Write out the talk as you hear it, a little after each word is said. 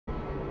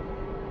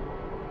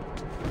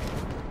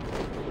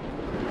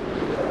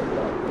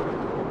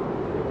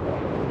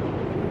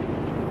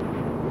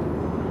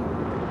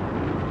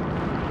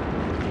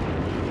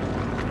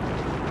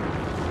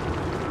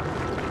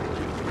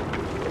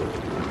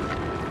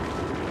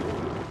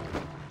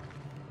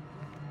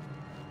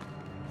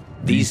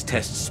These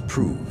tests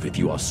prove if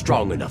you are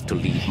strong enough to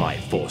lead my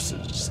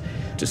forces,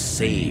 to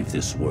save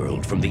this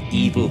world from the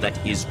evil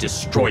that is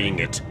destroying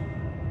it.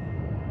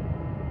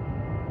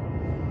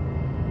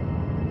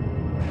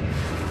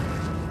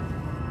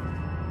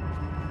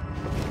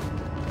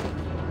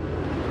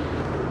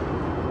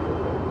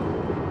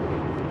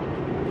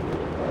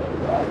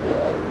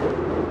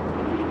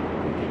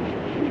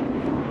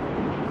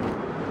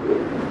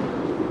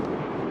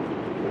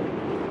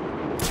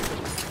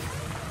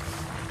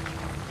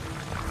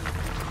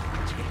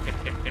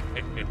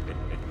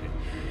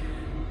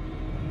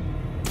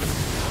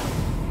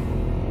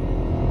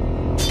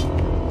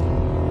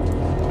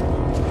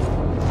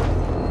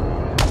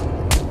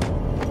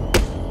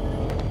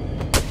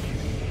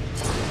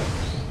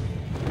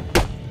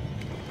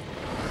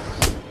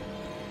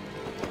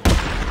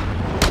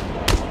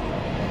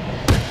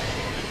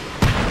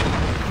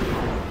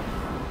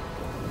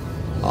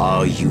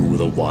 Are you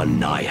the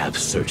one I have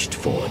searched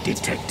for,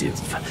 Detective?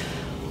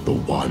 The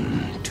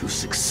one to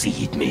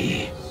succeed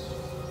me?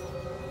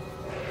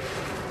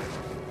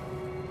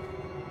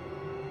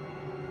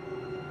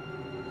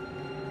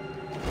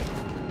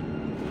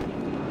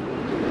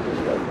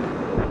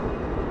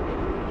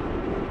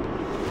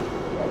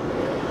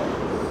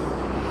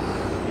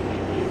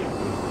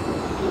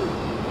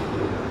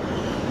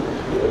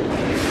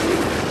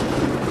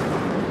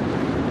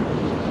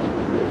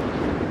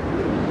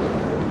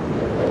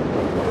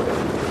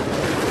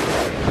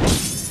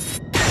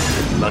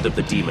 The blood of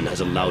the demon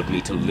has allowed me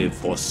to live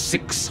for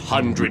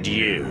 600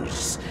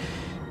 years.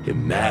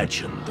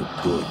 Imagine the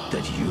good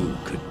that you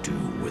could do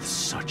with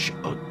such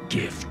a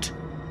gift.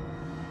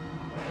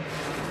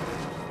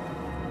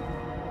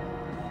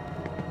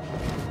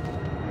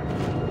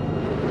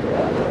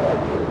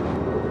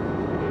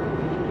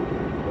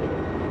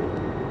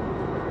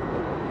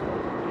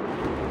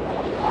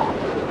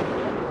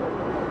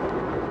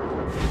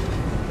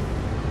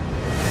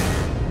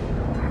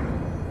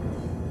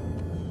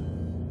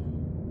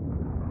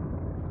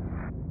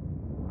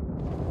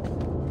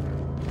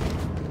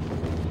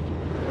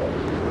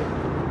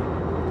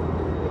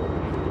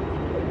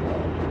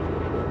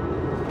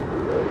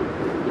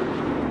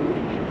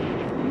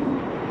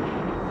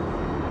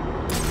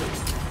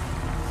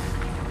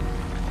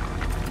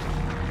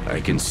 I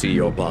can see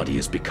your body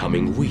is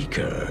becoming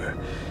weaker.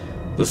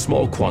 The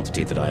small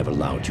quantity that I have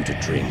allowed you to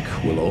drink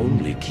will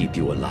only keep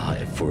you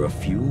alive for a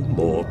few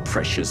more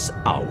precious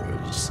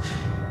hours.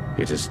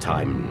 It is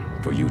time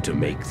for you to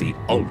make the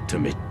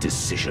ultimate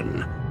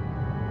decision.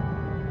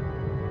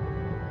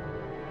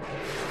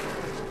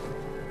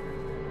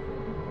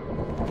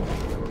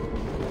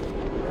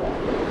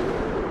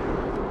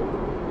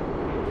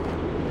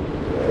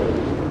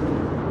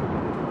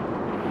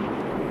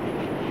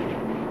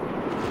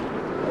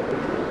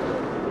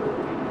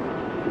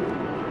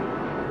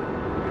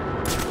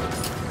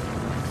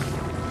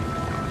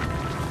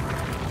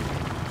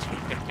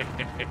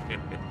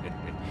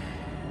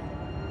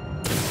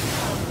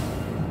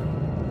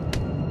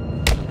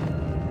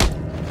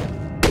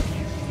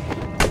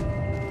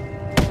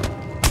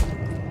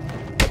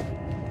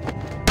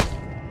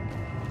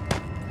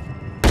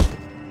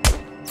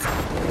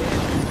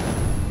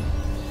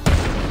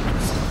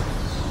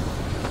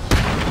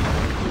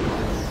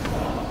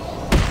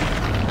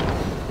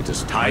 It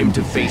is time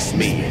to face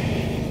me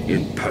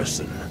in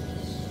person.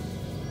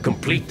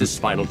 Complete this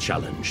final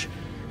challenge,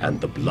 and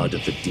the blood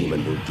of the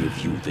demon will give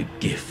you the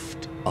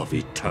gift of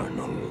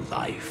eternal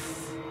life.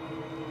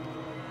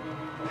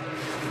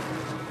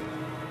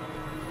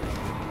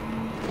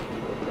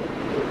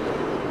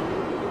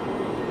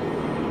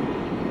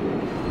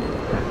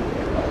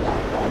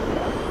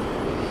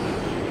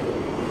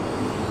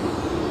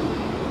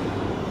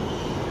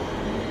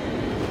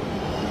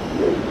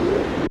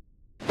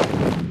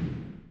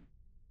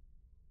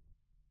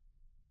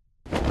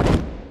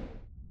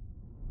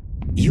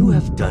 You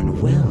have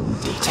done well,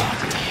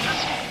 Detective.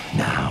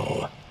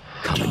 Now,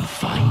 come and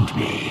find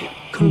me.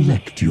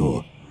 Collect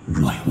your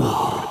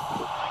reward.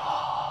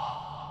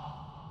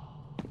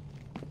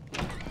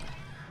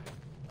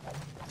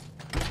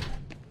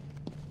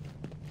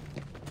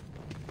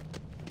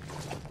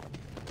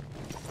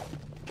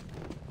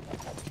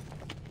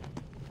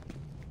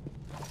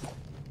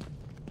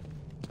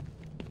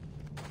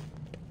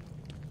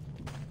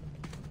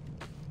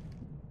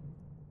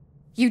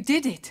 You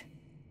did it.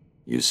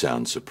 You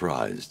sound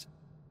surprised.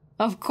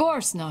 Of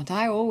course not.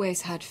 I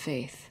always had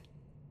faith.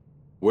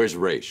 Where's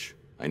Raish?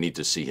 I need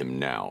to see him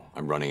now.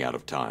 I'm running out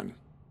of time.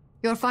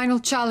 Your final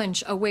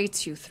challenge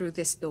awaits you through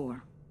this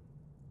door.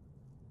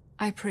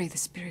 I pray the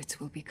spirits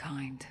will be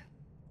kind.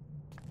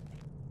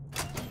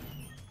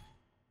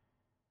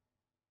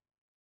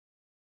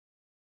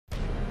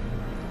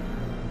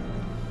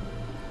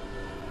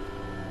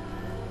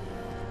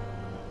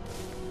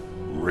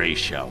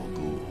 Raish al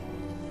Ghul.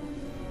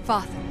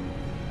 Father.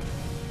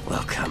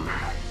 Welcome,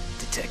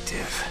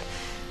 Detective.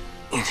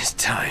 It is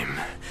time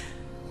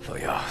for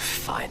your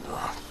final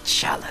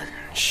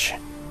challenge.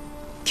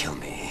 Kill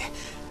me.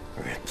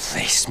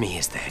 Replace me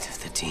as the head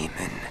of the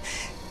demon.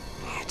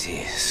 It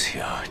is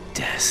your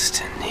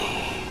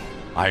destiny.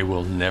 I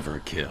will never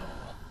kill.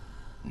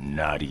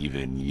 Not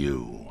even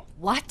you.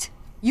 What?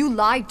 You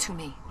lied to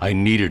me. I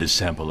needed a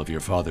sample of your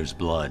father's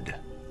blood.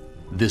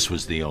 This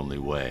was the only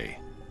way.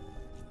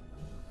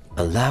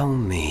 Allow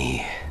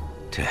me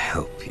to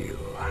help you.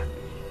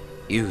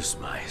 Use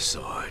my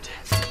sword.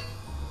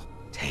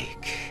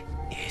 Take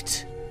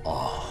it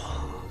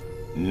all.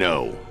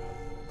 No.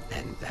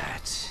 And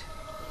that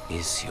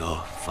is your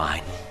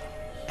final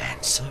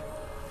answer?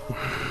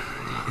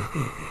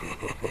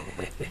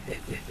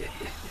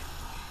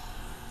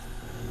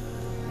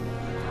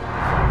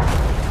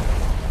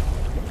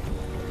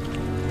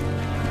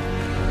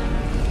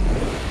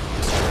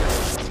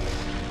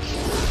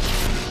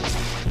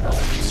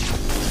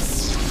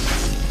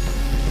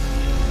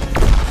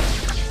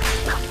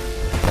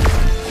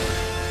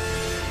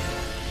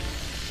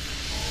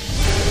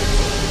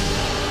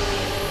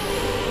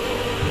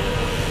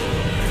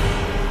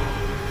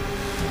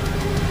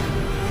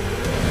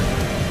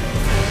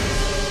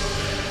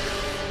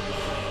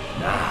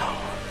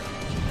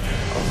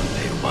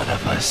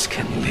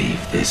 Can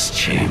leave this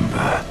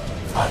chamber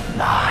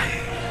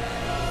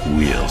alive.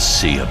 We'll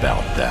see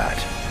about that.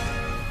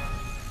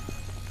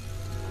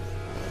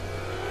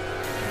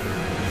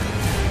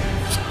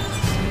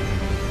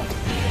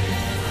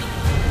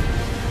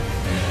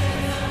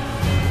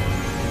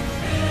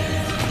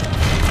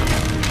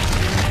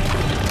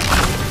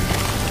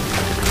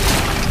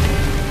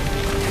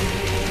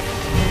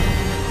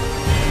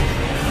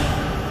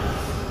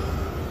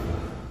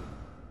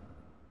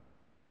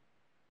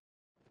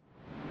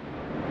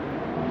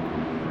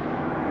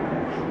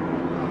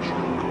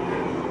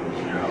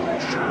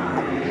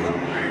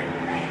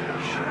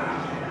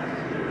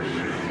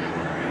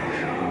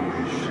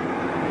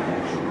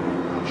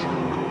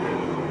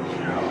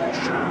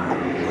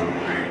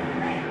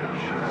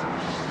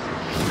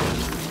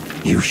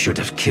 You should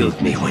have killed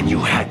me when you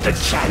had the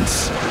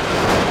chance.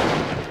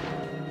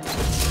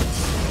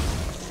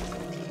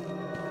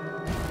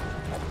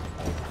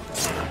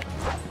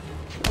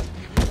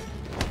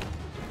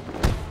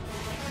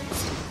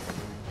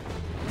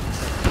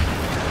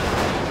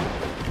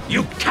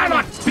 You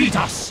cannot beat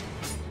us!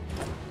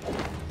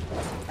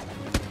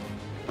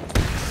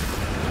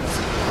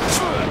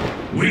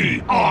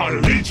 We are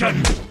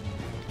Legion!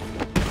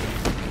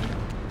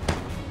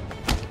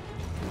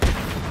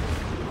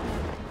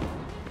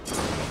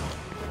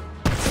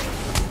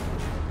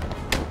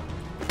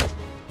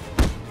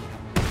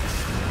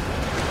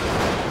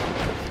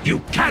 You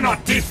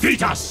cannot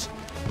defeat us!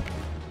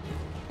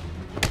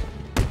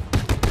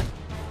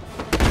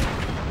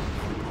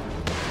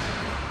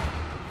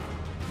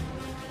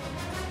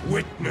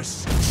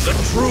 Witness the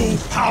true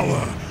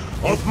power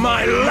of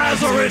my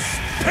Lazarus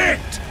Pit!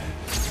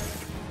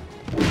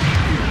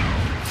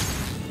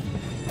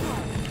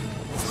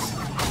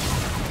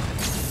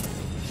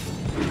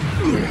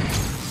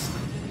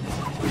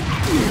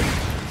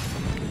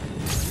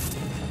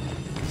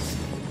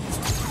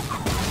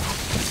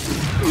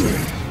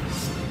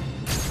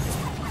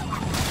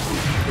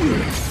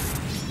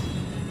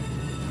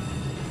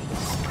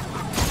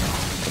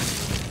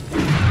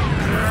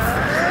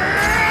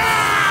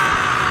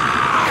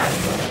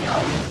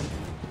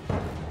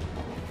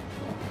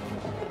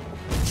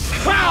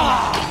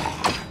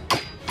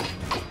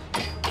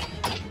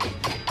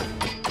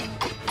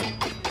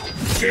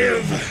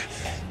 Give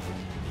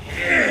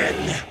in.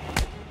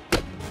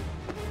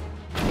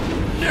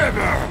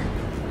 Never.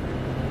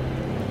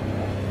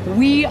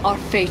 We are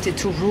fated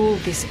to rule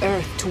this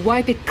earth, to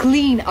wipe it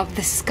clean of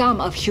the scum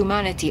of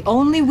humanity.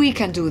 Only we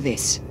can do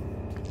this.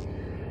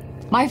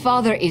 My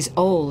father is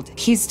old.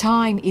 His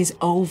time is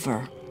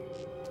over.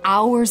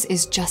 Ours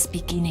is just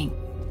beginning.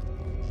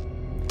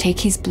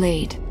 Take his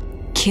blade.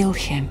 Kill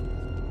him.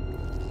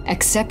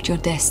 Accept your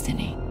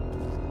destiny.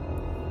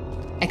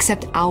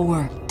 Accept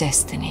our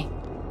destiny.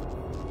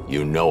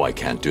 You know I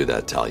can't do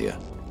that, Talia.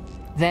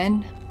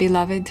 Then,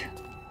 beloved,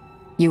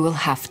 you will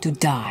have to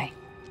die.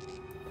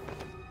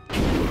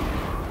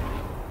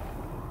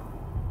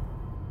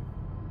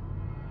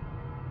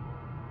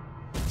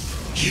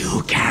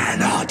 You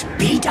cannot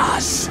beat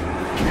us!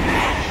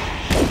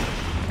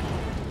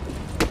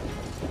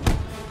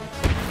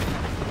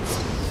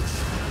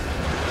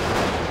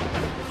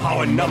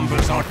 Our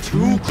numbers are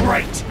too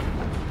great!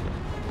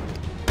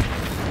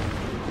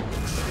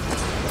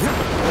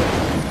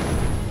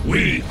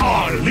 We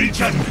are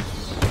Legion!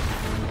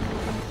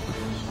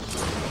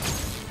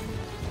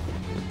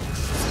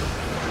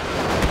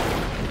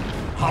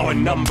 Our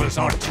numbers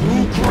are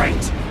too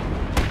great!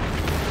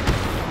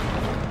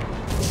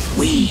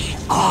 We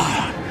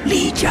are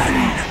Legion!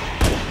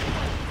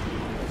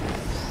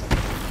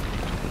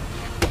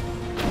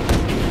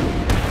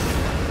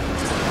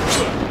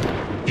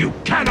 You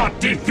cannot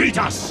defeat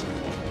us!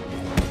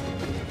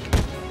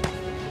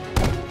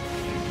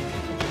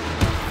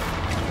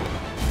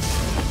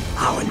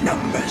 Our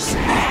numbers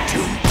are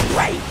too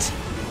great.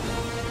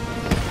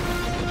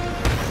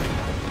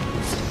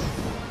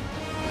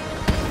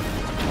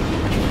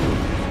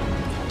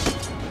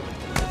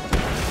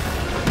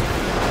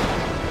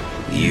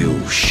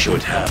 You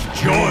should have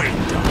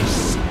joined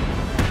us.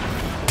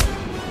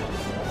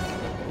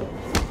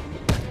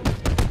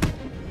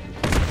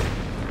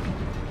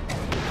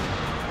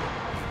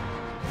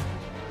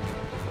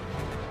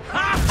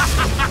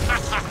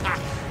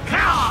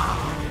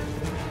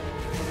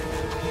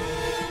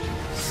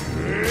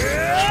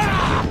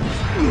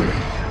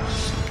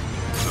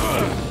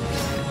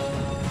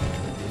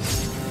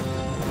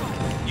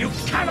 You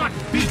cannot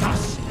beat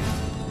us!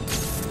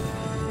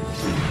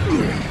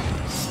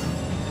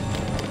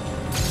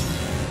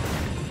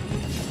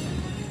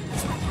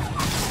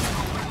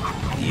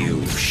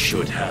 You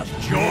should have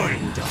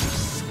joined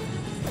us.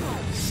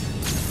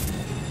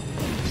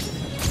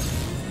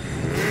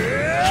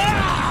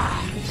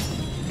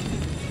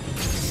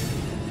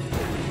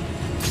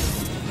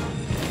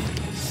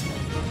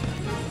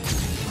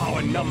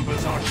 Our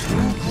numbers are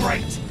too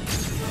great.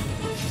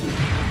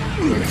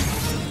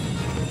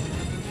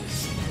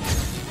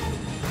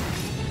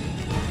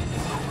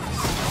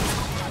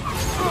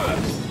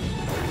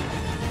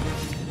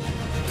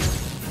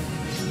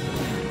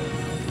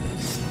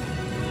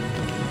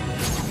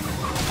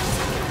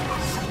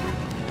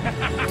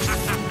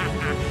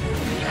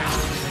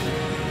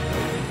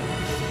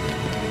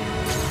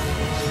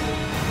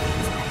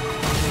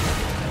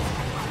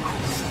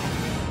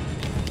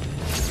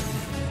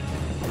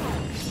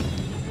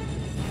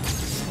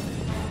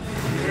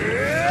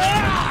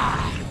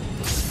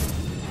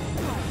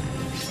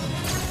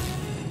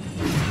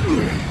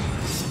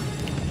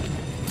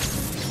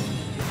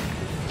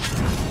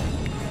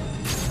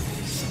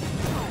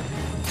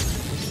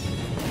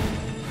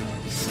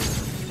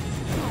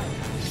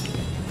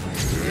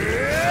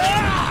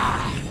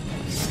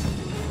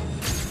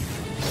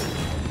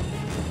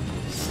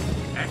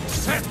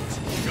 Accept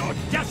your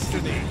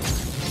destiny!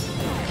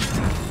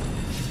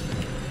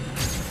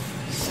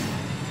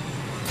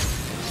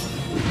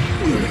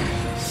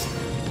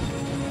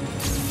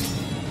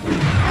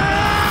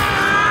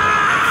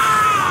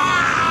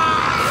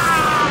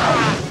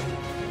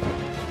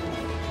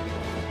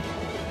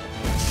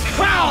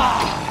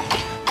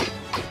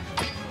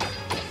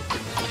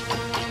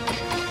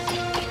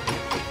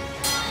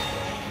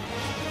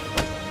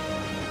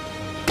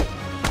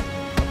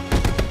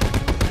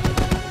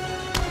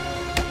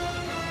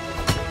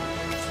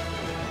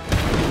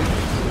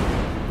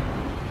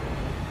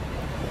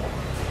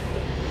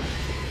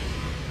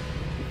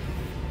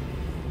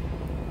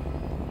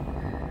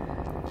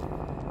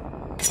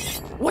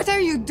 What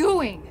are you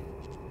doing?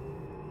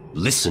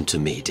 Listen to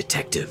me,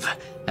 detective,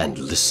 and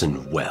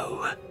listen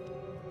well.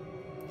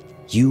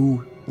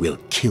 You will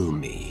kill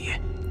me.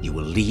 You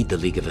will lead the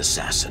League of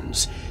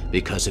Assassins,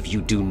 because if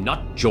you do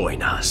not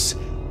join us,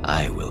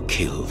 I will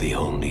kill the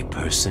only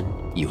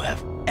person you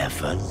have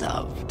ever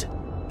loved.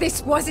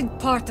 This wasn't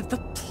part of the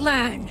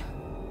plan.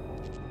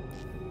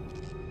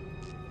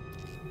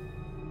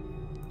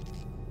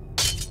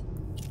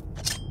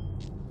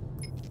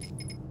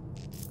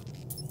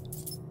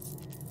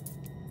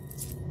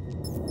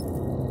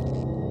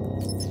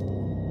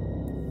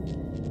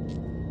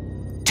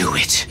 Do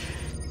it!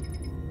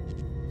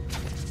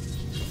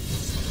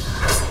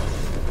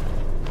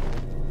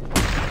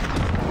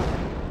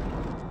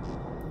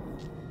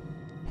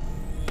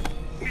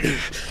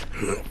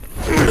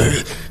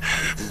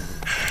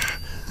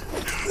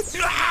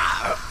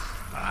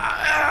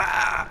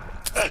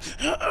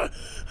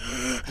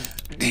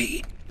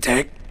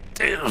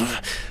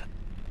 Detective.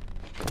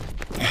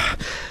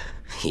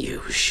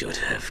 You should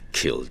have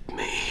killed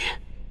me.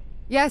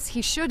 Yes,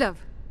 he should have.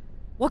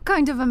 What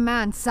kind of a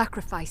man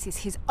sacrifices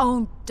his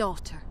own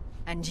daughter?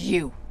 And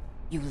you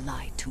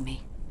lied to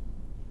me.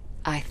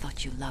 I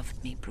thought you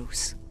loved me,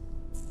 Bruce.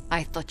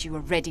 I thought you were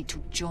ready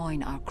to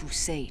join our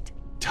crusade.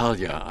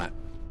 Talia,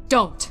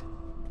 Don't!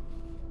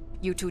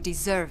 You two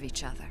deserve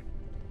each other.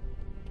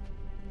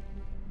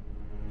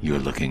 You're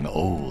looking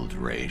old,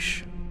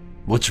 Raish.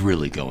 What's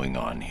really going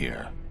on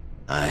here?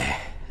 I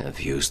have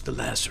used the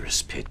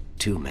Lazarus Pit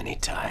too many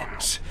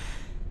times.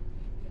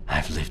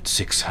 I've lived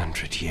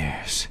 600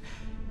 years.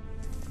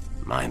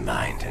 My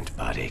mind and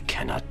body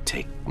cannot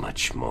take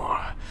much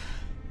more.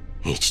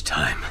 Each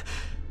time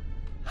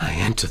I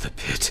enter the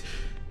pit,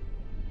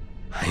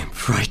 I am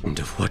frightened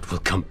of what will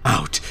come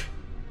out.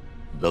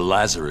 The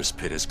Lazarus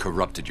Pit has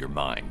corrupted your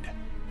mind.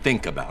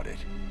 Think about it.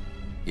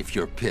 If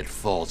your pit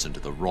falls into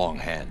the wrong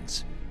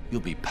hands,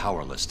 you'll be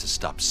powerless to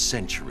stop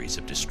centuries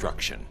of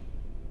destruction.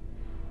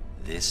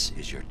 This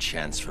is your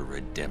chance for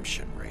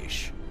redemption,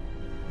 Raish.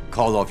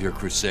 Call off your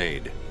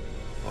crusade,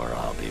 or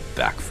I'll be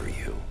back for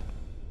you.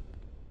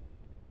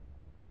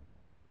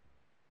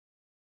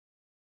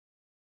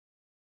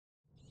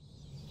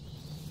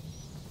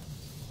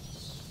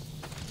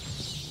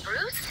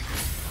 Bruce?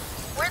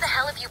 Where the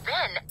hell have you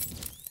been?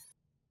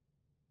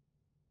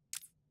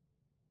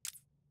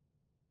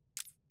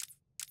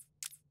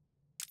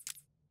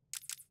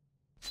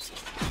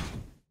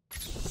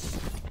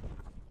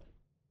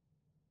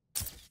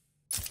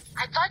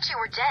 thought you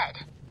were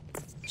dead.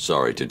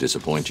 Sorry to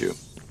disappoint you.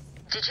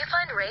 Did you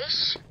find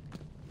Raish?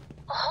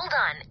 Hold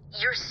on.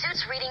 Your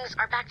suit's readings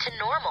are back to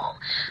normal.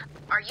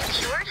 Are you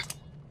cured?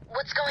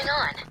 What's going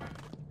on?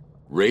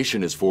 Raish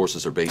and his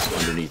forces are based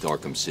underneath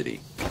Arkham City,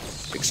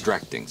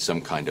 extracting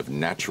some kind of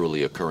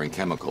naturally occurring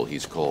chemical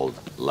he's called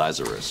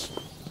Lazarus.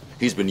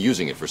 He's been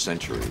using it for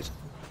centuries,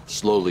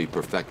 slowly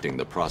perfecting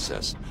the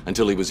process,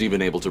 until he was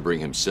even able to bring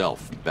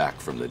himself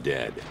back from the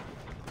dead.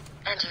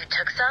 And you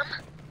took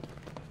some?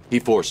 He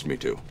forced me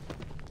to.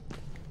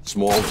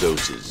 Small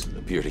doses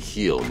appear to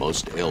heal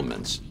most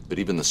ailments, but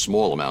even the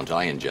small amount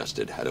I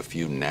ingested had a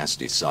few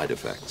nasty side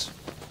effects.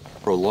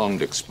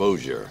 Prolonged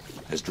exposure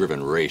has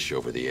driven Raish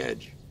over the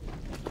edge.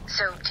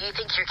 So, do you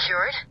think you're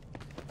cured?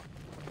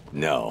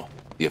 No,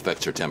 the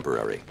effects are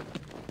temporary.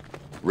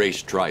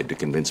 Raish tried to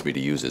convince me to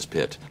use his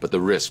pit, but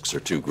the risks are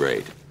too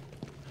great.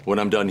 When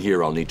I'm done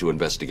here, I'll need to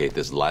investigate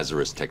this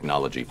Lazarus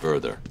technology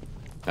further.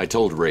 I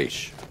told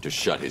Raish to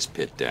shut his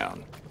pit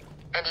down.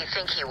 And you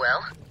think he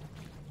will?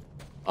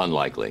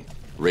 Unlikely.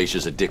 Raish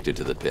is addicted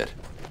to the pit.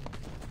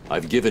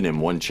 I've given him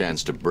one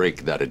chance to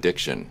break that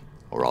addiction,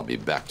 or I'll be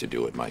back to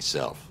do it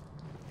myself.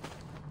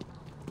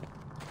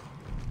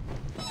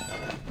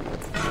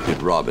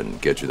 Did Robin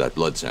get you that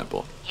blood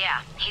sample?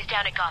 Yeah, he's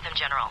down at Gotham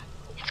General.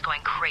 It's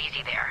going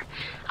crazy there.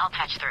 I'll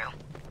patch through.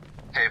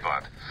 Hey,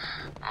 Bud.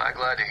 I'm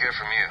glad to hear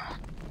from you.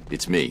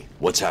 It's me.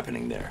 What's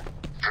happening there?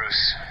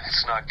 Bruce,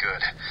 it's not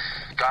good.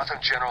 Gotham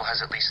General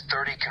has at least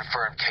 30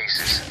 confirmed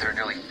cases. There are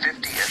nearly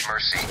 50 at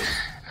Mercy,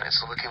 and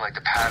it's looking like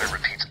the pattern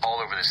repeats all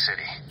over the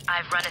city.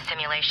 I've run a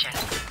simulation.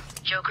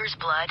 Joker's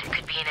blood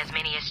could be in as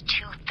many as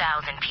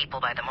 2,000 people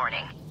by the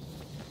morning.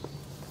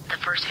 The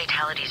first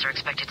fatalities are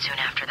expected soon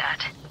after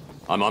that.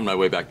 I'm on my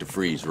way back to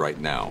Freeze right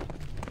now.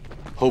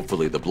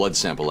 Hopefully the blood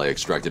sample I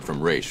extracted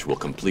from Raish will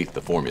complete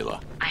the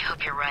formula. I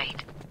hope you're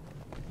right.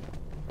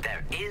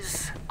 There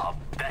is a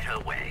better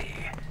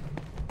way.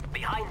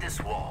 Behind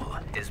this wall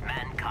is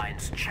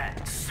mankind's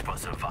chance for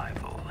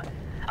survival.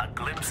 A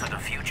glimpse of the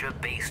future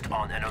based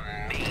on an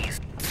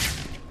amazing...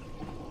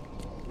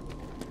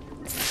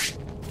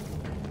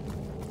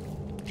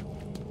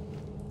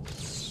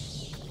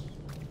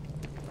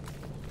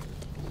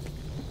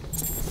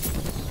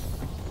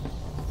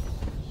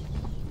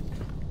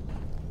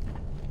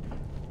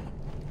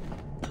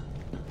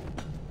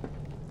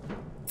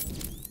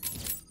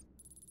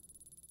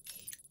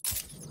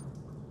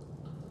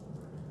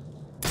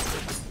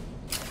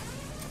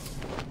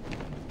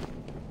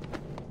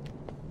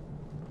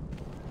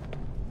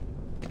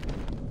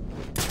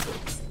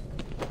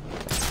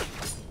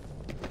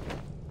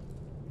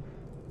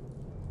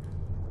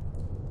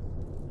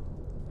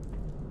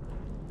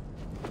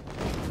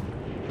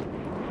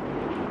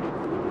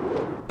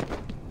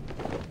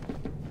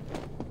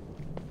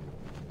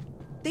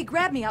 They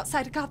grabbed me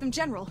outside of Gotham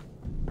General.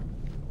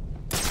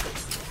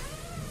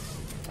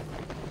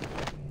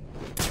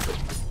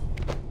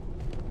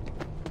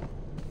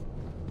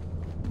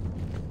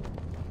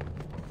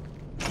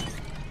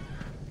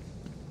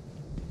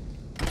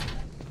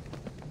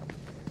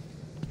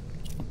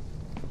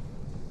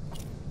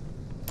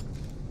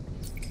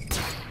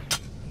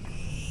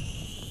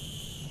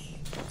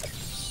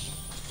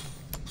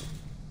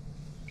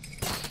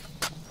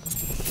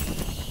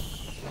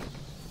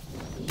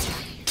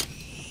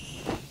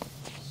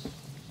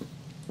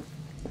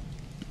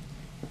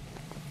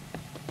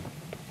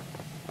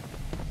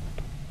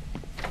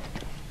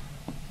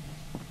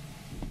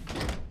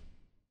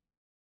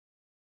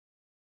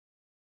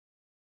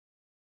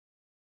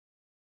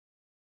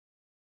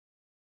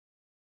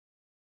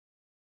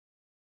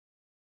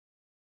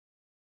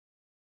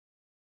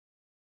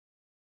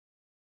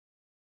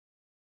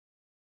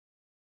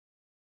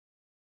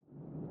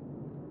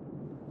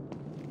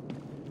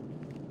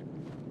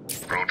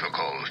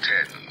 Protocol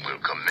 10 will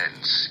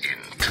commence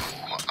in 2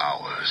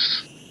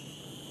 hours.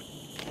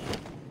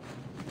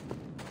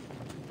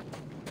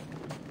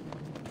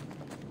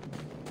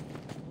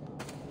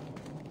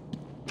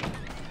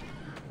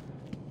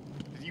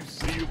 Did you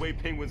see the way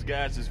Penguin's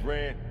guys just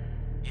ran?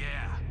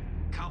 Yeah,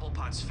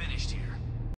 Cobblepot's finished here.